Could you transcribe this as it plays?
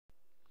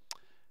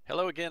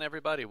Hello again,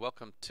 everybody.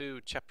 Welcome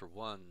to Chapter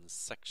 1,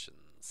 Section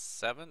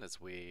 7 as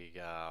we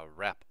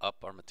wrap up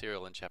our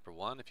material in Chapter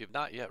 1. If you've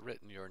not yet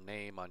written your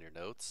name on your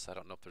notes, I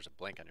don't know if there's a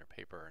blank on your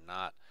paper or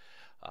not.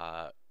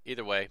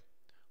 Either way,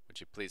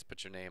 would you please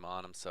put your name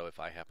on them so if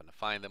I happen to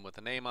find them with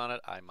a name on it,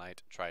 I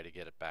might try to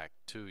get it back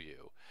to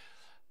you.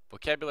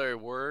 Vocabulary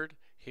word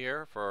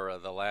here for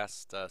the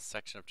last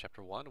section of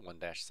Chapter 1,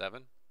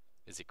 1-7,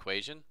 is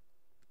equation.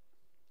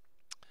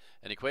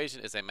 An equation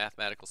is a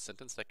mathematical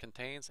sentence that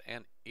contains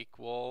an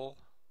equal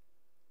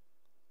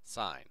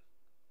sign.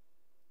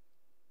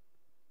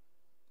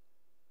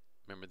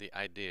 Remember the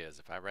idea is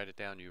if I write it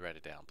down, you write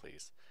it down,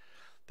 please.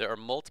 There are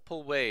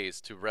multiple ways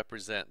to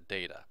represent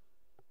data.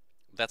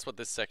 That's what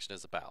this section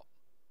is about.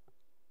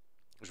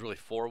 There's really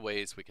 4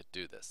 ways we could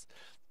do this.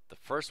 The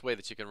first way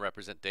that you can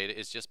represent data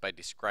is just by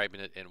describing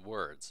it in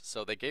words.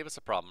 So they gave us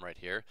a problem right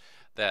here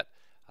that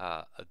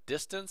a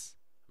distance,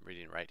 I'm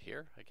reading right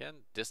here again,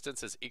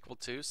 distance is equal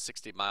to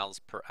 60 miles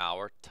per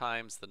hour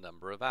times the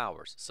number of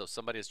hours. So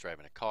somebody is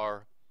driving a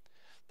car,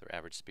 their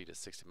average speed is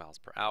 60 miles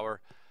per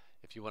hour.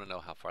 If you want to know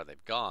how far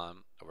they've gone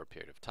over a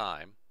period of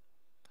time,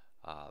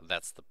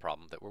 that's the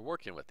problem that we're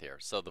working with here.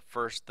 So the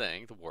first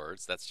thing, the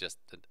words, that's just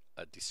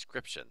a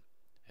description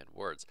in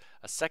words.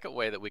 A second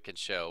way that we can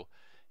show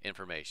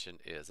information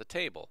is a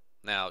table.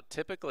 Now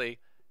typically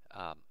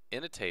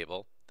in a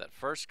table, that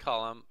first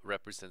column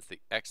represents the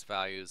x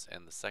values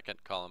and the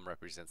second column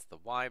represents the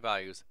y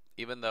values,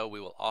 even though we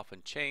will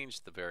often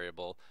change the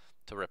variable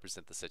to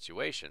represent the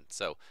situation.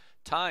 So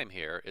time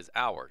here is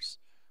hours.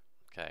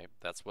 Okay,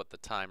 that's what the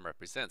time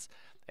represents.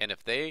 And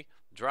if they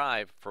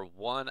drive for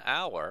 1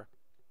 hour,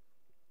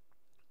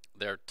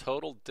 their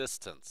total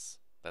distance,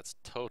 that's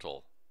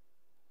total,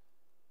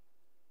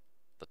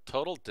 the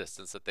total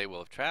distance that they will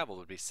have traveled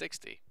would be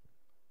 60.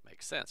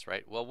 Makes sense,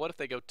 right? Well, what if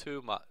they go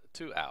 2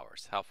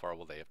 hours? How far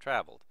will they have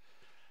traveled?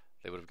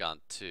 They would have gone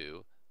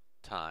 2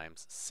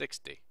 times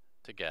 60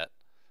 to get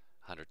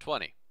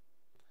 120.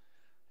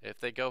 If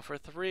they go for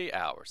 3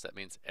 hours, that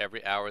means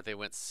every hour they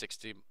went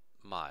 60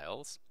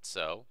 miles,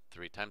 so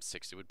 3 times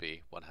 60 would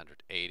be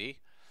 180.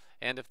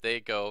 And if they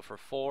go for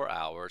 4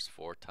 hours,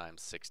 4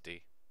 times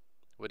 60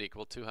 would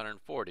equal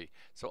 240.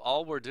 So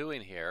all we're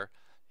doing here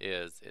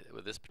is,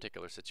 with this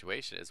particular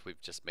situation, is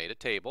we've just made a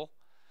table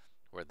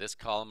where this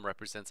column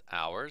represents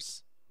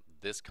hours,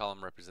 this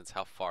column represents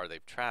how far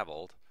they've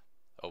traveled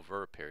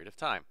over a period of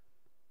time.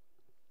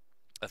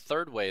 A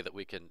third way that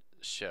we can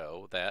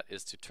show that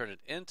is to turn it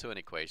into an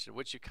equation,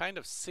 which you kind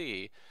of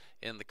see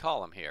in the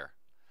column here.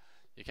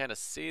 You kind of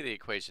see the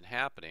equation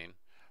happening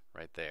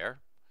right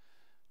there,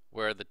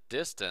 where the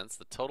distance,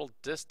 the total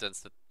distance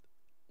that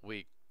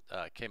we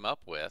came up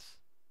with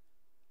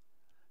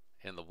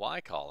in the y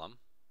column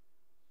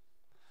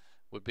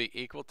would be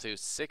equal to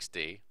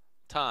 60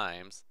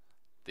 times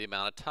the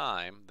amount of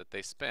time that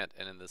they spent,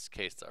 and in this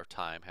case our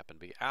time happened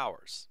to be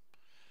hours.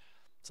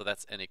 So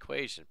that's an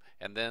equation.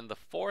 And then the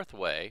fourth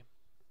way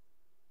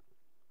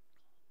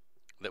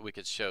that we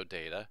could show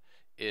data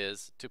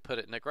is to put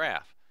it in a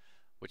graph,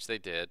 which they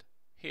did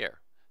here.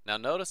 Now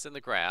notice in the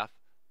graph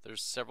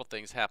there's several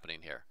things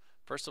happening here.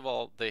 First of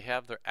all, they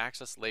have their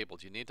axis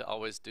labeled. You need to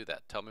always do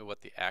that. Tell me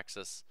what the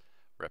axis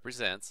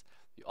represents.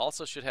 You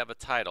also should have a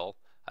title.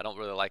 I don't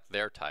really like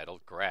their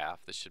title,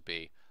 graph. This should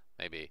be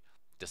maybe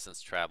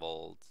distance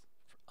traveled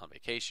on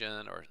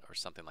vacation or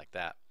something like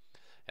that.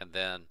 And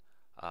then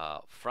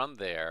from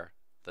there,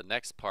 the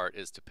next part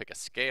is to pick a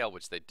scale,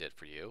 which they did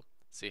for you.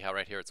 See how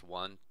right here it's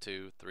 1,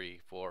 2, 3,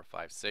 4,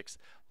 5, 6.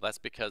 Well, that's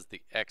because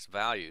the x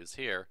values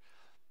here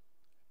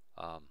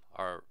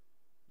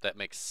that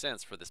makes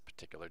sense for this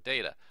particular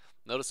data.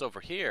 Notice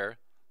over here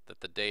that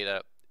the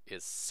data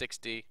is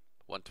 60,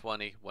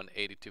 120,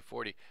 180,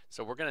 240.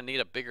 So we're going to need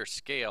a bigger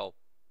scale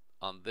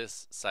on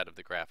this side of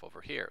the graph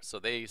over here. So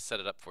they set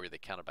it up for you. They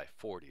counted by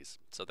 40s.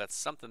 So that's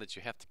something that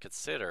you have to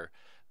consider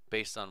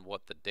based on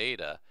what the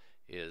data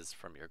is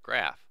from your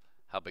graph,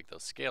 how big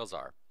those scales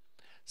are.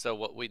 So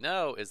what we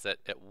know is that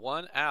at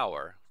 1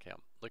 hour, okay,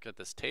 I'm looking at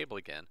this table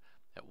again,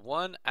 at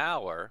 1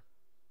 hour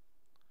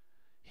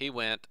he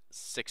went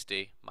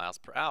 60 miles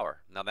per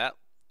hour. Now that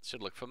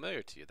should look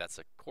familiar to you. That's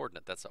a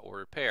coordinate, that's an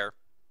ordered pair.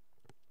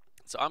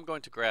 So I'm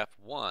going to graph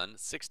 1,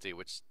 60,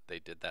 which they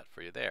did that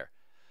for you there.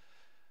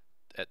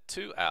 At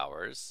 2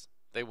 hours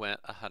they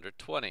went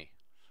 120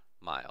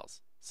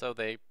 miles. So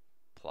they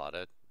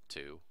plotted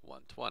to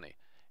 120,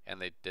 and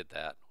they did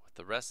that with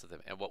the rest of them.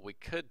 And what we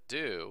could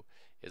do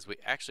is we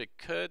actually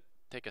could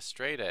take a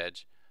straight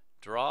edge,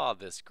 draw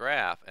this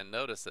graph, and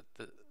notice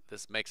that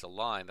this makes a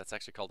line. That's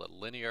actually called a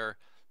linear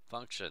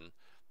function,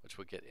 which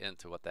we'll get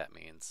into what that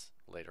means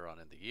later on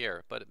in the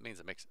year, but it means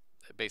it makes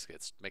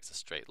a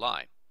straight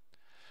line.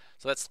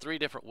 So that's 3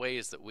 different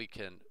ways that we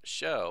can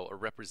show or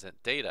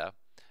represent data,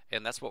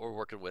 and that's what we're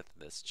working with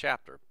in this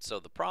chapter. So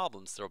the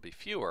problems, there will be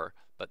fewer,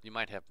 but you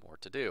might have more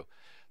to do.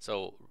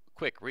 So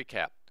quick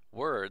recap.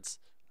 Words,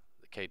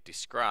 okay,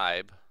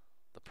 describe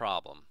the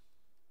problem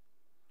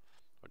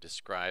or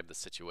describe the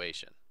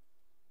situation.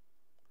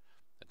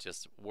 It's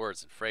just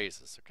words and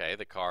phrases, okay?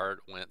 The car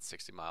went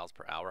 60 miles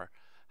per hour.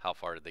 How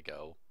far did they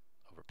go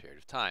over a period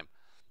of time.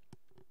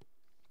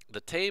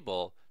 The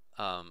table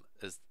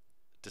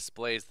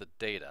displays the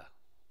data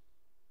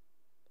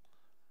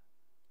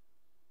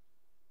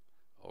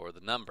or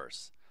the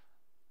numbers.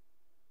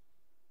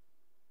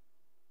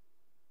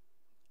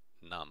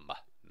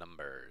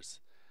 Numbers.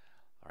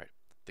 All right.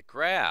 The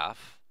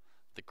graph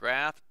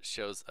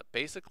shows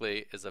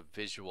basically is a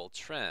visual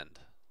trend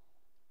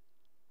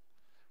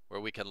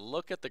where we can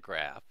look at the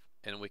graph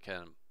and we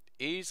can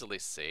easily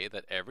see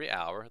that every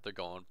hour they're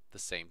going the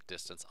same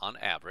distance on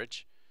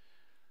average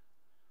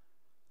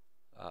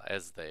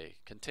as they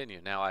continue.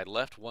 Now I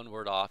left one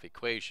word off,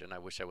 equation. I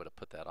wish I would have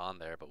put that on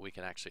there, but we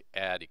can actually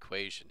add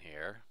equation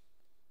here.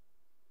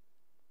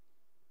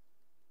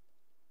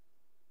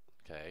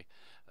 Okay,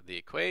 the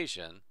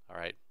equation, all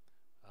right,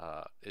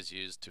 is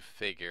used to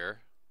figure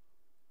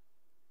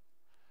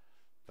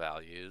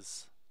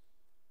values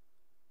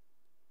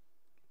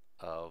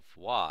of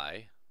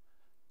y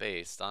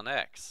based on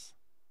x.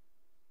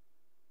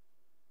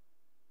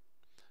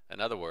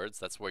 In other words,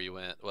 that's where you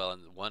went, well,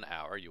 in 1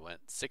 hour you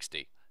went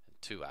 60, in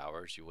 2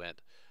 hours you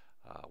went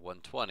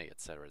 120,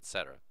 etc.,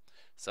 etc.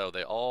 So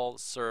they all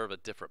serve a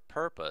different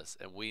purpose,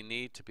 and we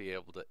need to be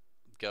able to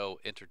go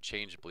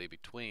interchangeably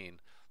between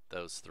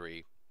those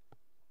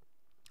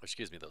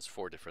those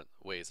 4 different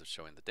ways of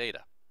showing the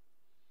data.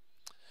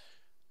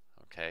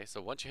 Okay,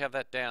 so once you have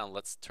that down,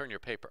 let's turn your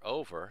paper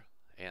over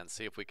and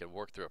see if we can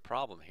work through a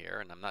problem here.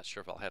 And I'm not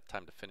sure if I'll have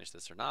time to finish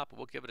this or not, but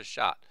we'll give it a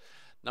shot.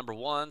 Number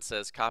 1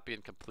 says copy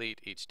and complete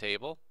each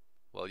table.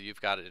 Well,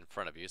 you've got it in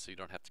front of you, so you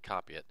don't have to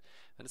copy it.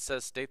 Then it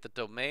says state the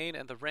domain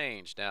and the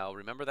range. Now,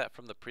 remember that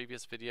from the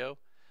previous video?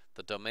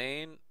 The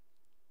domain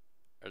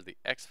are the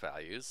x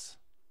values,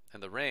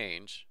 and the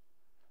range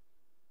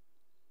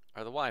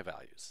are the y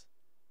values.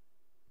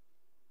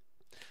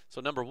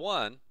 So number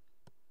one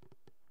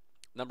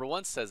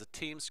says a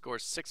team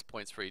scores 6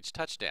 points for each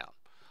touchdown.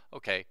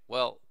 Okay,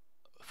 well,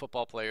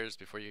 football players,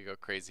 before you go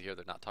crazy here,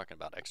 they're not talking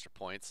about extra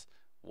points.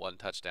 1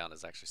 touchdown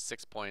is actually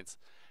 6 points,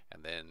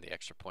 and then the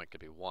extra point could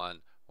be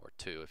 1 or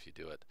 2 if you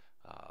do it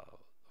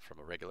from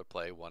a regular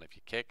play, 1 if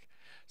you kick.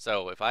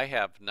 So if I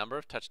have number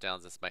of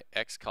touchdowns, that's my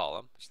X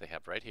column, which they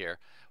have right here.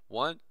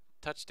 1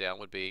 touchdown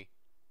would be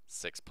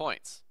 6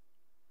 points.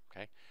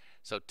 Okay,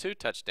 so 2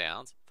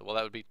 touchdowns, well,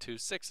 that would be 2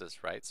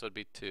 sixes, right? So it would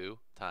be 2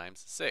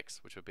 times 6,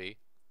 which would be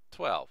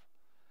 12.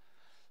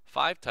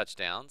 5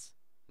 touchdowns,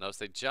 notice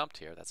they jumped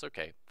here, that's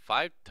okay.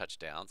 5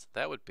 touchdowns,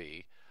 that would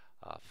be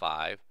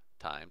 5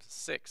 times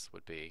 6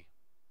 would be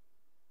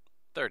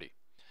 30.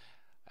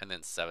 And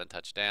then 7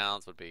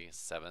 touchdowns would be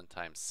 7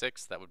 times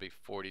 6, that would be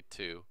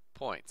 42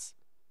 points.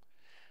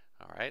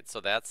 All right,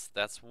 so that's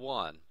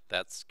 1.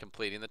 That's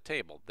completing the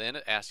table. Then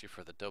it asks you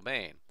for the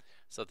domain.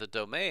 So the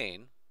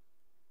domain,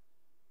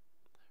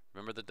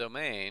 remember the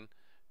domain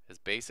is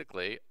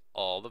basically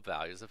all the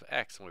values of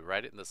x, and we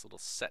write it in this little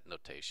set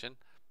notation.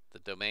 The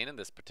domain in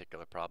this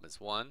particular problem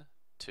is 1,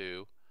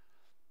 2,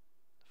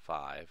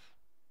 5,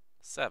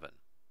 7.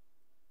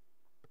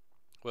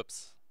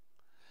 Whoops.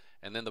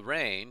 And then the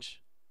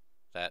range,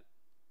 that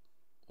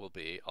will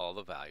be all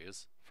the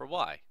values for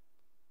y.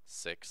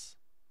 6,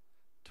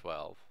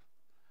 12,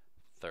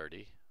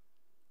 30,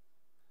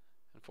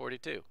 and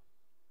 42.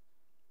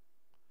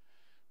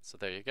 So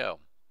there you go.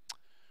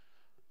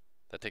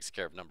 That takes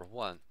care of number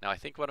 1. Now I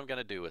think what I'm going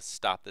to do is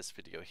stop this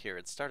video here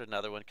and start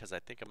another one, because I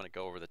think I'm going to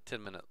go over the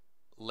 10-minute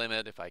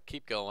limit if I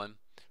keep going.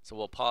 So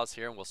we'll pause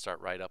here and we'll start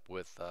right up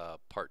with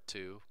part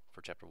 2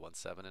 for chapter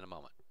 1.7 in a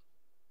moment.